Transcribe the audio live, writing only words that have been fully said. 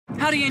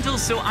Howdy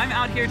Angels, so I'm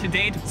out here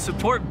today to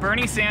support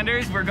Bernie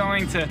Sanders. We're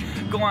going to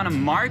go on a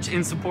march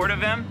in support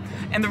of him.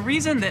 And the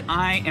reason that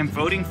I am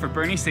voting for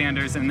Bernie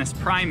Sanders in this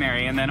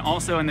primary and then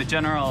also in the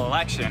general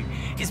election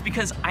is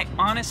because I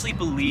honestly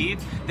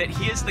believe that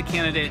he is the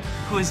candidate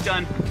who has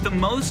done the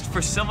most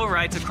for civil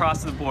rights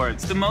across the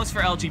boards, the most for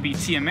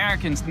LGBT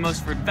Americans, the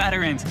most for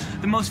veterans,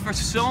 the most for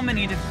so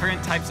many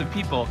different types of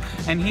people.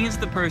 And he is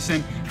the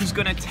person who's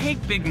going to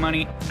take big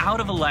money out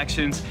of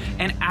elections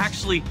and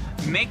actually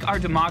make our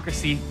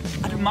democracy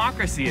a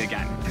democracy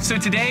again. So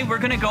today we're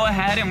going to go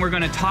ahead and we're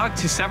going to talk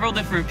to several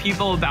different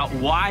people about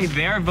why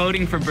they're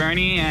voting for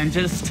Bernie and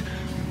just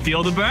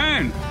feel the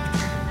burn.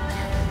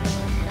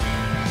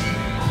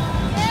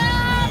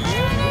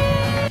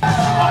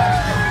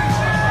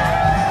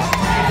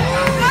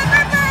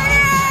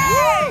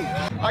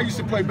 I used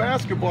to play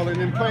basketball,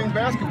 and in playing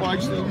basketball, I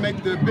used to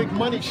make the big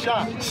money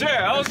shot.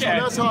 Sure, okay. So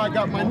that's how I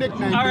got my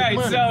nickname. All right,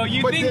 so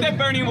you think that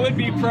Bernie would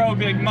be pro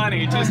big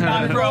money, just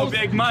not pro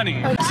big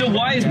money. So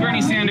why is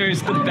Bernie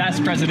Sanders the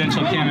best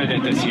presidential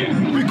candidate this year?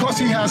 Because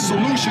he has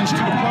solutions to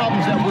the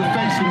problems that we're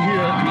facing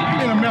here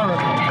in America.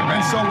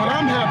 And so what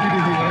I'm happy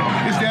to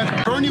hear is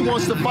that Bernie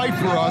wants to fight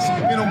for us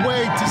in a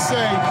way to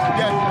say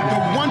that the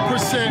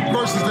 1%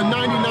 versus the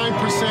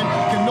 99%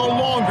 can no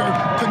longer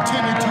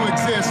continue to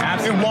exist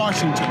in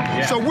Washington.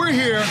 Yeah. So we're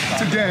here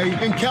today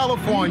in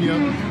California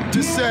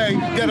to say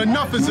that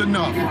enough is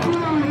enough.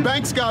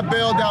 Banks got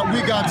bailed out,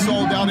 we got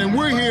sold out, and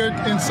we're here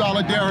in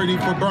solidarity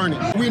for Bernie.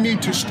 We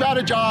need to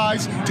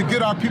strategize to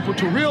get our people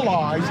to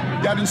realize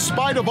that in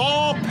spite of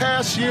all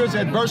past years'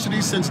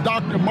 adversity since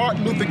Dr.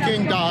 Martin Luther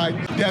King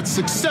died, that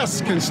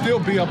success can still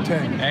be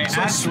obtained. Hey,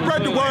 so absolutely.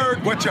 Spread the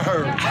word, what you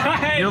heard.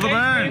 Hey, feel the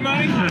burn.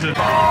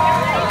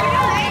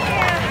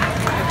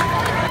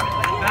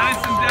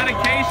 That's some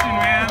dedication,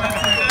 man.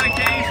 That's some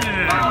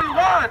dedication. What do we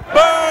want?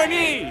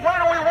 Bernie! Why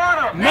do we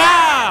want him?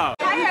 Now!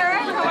 Hi,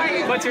 Eric. How are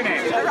you? What's your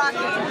name? Rocky.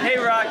 Hey,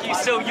 Rocky.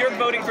 So you're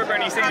voting for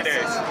Bernie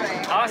Sanders.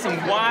 Absolutely. Awesome.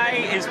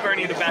 Why is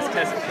Bernie the best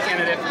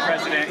candidate for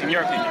president, in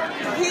your opinion?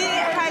 He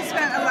has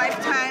spent a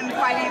lifetime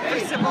fighting for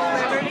civil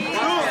liberties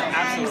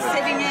and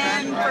sitting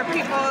in for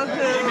people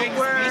who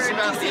were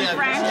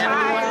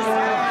disenfranchised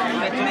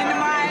and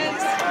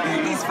minimized.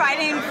 He's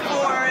fighting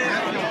for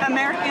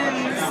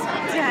Americans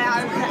to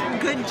have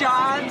good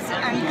jobs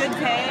and good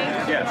pay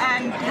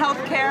and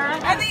health care.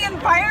 And the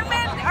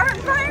environment, our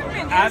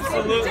environment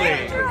Absolutely. is in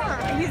danger.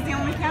 He's the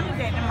only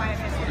candidate in my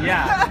opinion.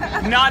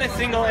 Yeah. Not a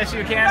single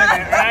issue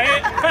candidate,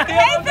 right?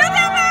 Hey,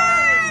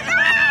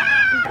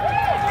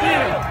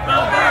 Feel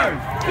the burn!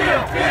 Feel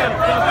the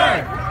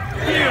burn!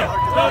 Feel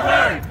the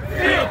burn!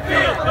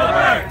 Feel the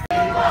burn!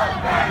 We want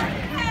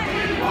Bernie!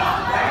 We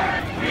want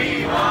Bernie!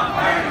 We want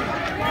Bernie!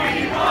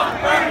 We want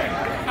Bernie!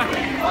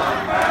 We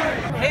want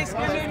Bernie! Hey,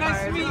 Skinny,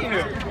 nice to meet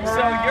you.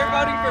 So you're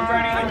voting for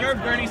Bernie and you're a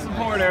Bernie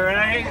supporter,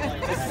 right?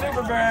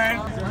 Super Bern.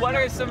 What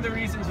are some of the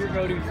reasons you're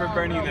voting for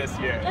Bernie this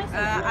year?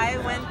 I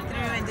went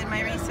through and did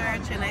my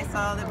research, and I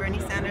saw that Bernie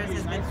Sanders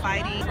has been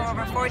fighting for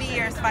over 40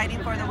 years,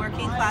 fighting for the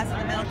working class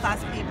and the middle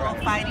class people,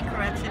 fighting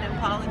corruption in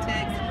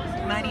politics,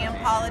 money in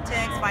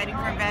politics, fighting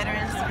for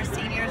veterans, for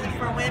seniors, and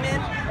for women.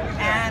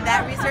 And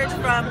that research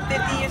from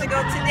 50 years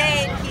ago to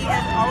date, he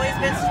has always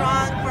been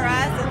strong for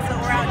us, and so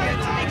we're out here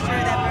to make sure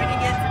that Bernie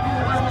gets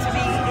to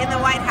be in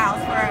the White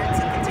House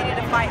to continue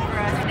to fight for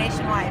us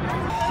nationwide.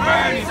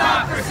 Bernie's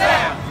not for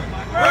sale!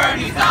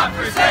 Bernie's not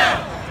for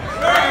sale!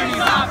 Bernie's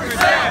not for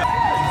sale!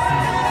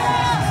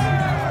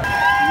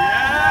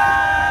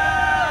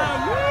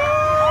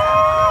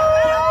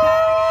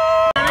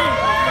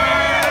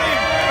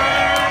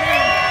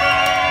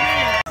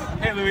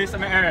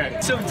 I'm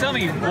Eric. So tell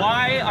me,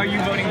 why are you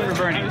voting for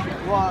Bernie?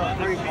 Well,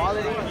 for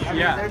equality. I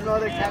mean, there's no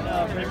other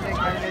president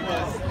candidate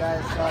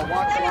that's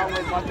walked along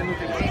with Martin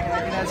Luther King, and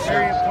I think that's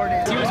very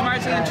important. He was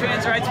marching in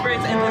trans rights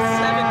parades in the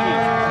 70s.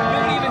 No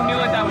one even knew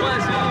what that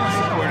was. No one was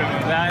supportive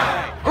of that.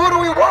 Who do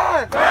we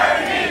want?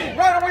 Bernie!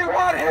 Why do we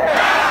want him?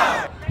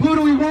 Now! Who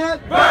do we want?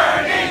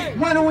 Bernie!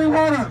 When do we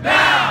want him?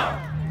 Now!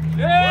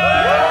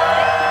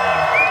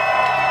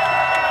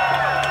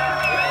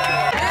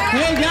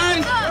 Hey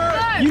guys,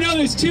 you know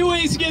there's two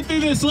ways to get through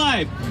this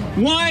life.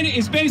 One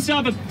is based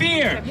off of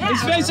fear.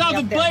 It's based off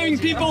of blaming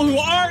people who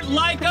aren't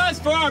like us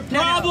for our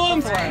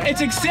problems.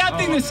 It's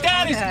accepting the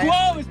status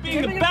quo as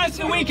being the best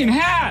that we can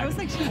have.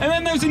 And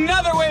then there's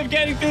another way of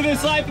getting through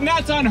this life, and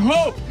that's on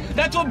hope.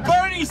 That's what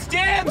Bernie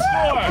stands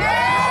for.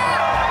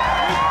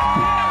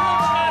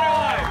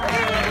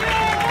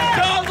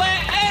 Don't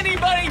let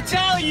anybody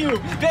tell you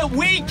that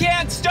we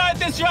can't start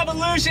this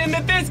revolution,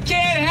 that this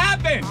can't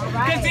happen.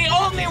 Because the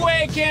only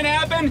way it can't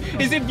happen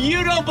is if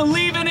you don't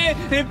believe in it,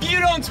 and if you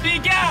don't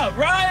speak out,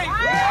 right?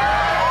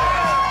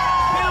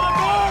 Feel the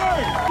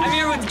burn! I'm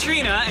here with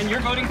Trina, and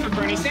you're voting for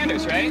Bernie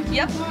Sanders, right?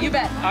 Yep, you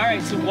bet. All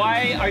right, so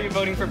why are you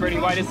voting for Bernie?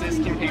 Why does this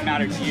campaign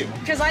matter to you?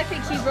 Because I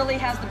think he really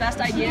has the best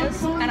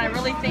ideas, and I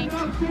really think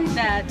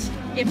that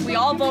if we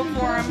all vote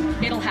for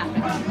him, it'll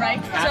happen,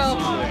 right?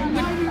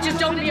 Absolutely. So just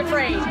don't be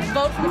afraid.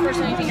 Vote for the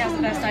person you think has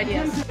the best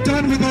ideas.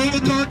 Done with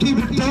oligarchy,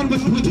 we're done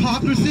with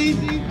hypocrisy.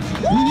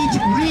 We need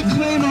to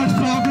reclaim our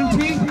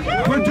sovereignty.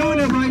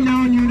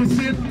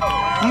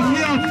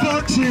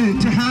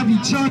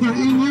 each other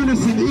in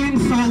unison, in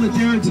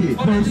solidarity.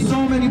 There's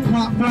so many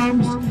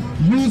platforms.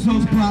 Use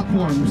those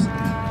platforms.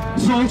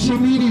 Social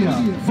media,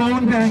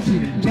 phone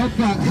banking, get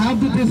that,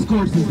 have the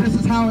discourses. This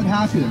is how it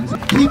happens.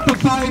 Keep the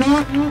fight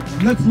up.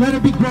 Let's let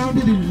it be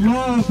grounded in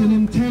love and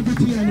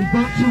integrity and in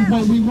virtue of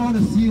what we want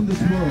to see in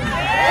this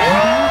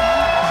world.